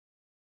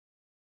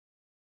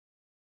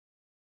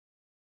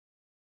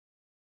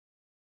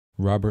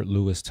Robert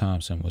Louis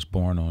Thompson was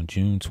born on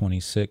June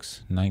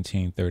 26,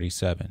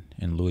 1937,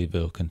 in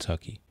Louisville,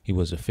 Kentucky. He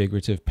was a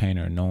figurative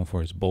painter known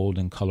for his bold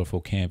and colorful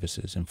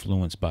canvases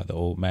influenced by the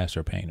old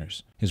master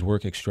painters. His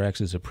work extracts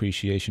his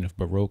appreciation of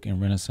Baroque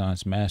and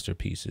Renaissance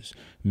masterpieces,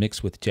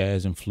 mixed with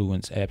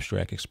jazz-influenced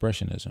abstract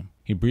expressionism.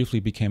 He briefly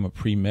became a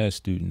pre-med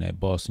student at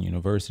Boston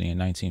University in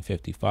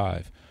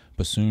 1955,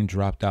 but soon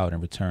dropped out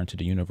and returned to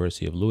the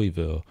University of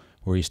Louisville,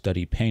 where he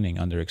studied painting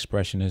under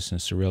expressionist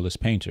and surrealist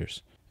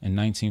painters. In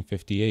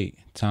 1958,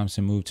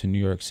 Thompson moved to New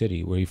York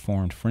City, where he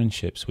formed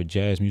friendships with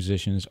jazz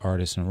musicians,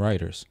 artists, and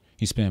writers.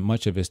 He spent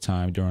much of his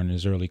time during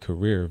his early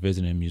career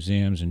visiting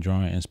museums and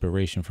drawing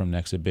inspiration from the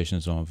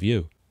exhibitions on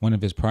view. One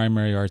of his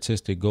primary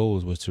artistic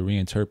goals was to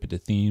reinterpret the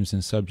themes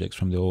and subjects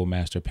from the old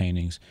master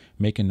paintings,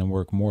 making the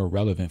work more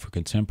relevant for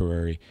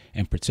contemporary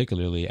and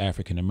particularly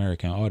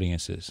African-American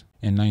audiences.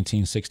 In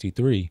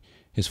 1963,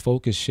 his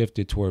focus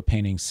shifted toward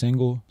painting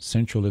single,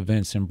 central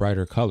events in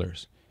brighter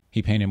colors.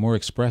 He painted more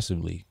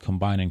expressively,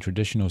 combining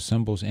traditional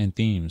symbols and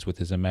themes with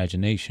his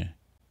imagination.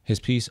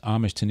 His piece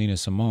Homage to Nina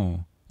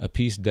Simone, a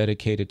piece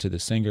dedicated to the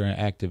singer and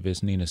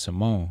activist Nina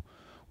Simone,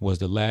 was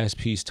the last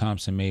piece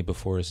Thompson made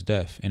before his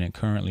death, and it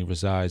currently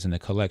resides in a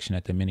collection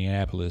at the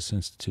Minneapolis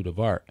Institute of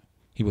Art.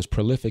 He was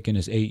prolific in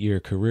his 8-year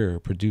career,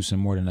 producing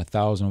more than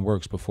 1,000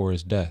 works before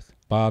his death.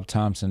 Bob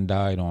Thompson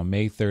died on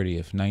May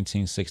 30th,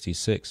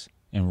 1966,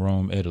 in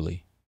Rome,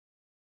 Italy.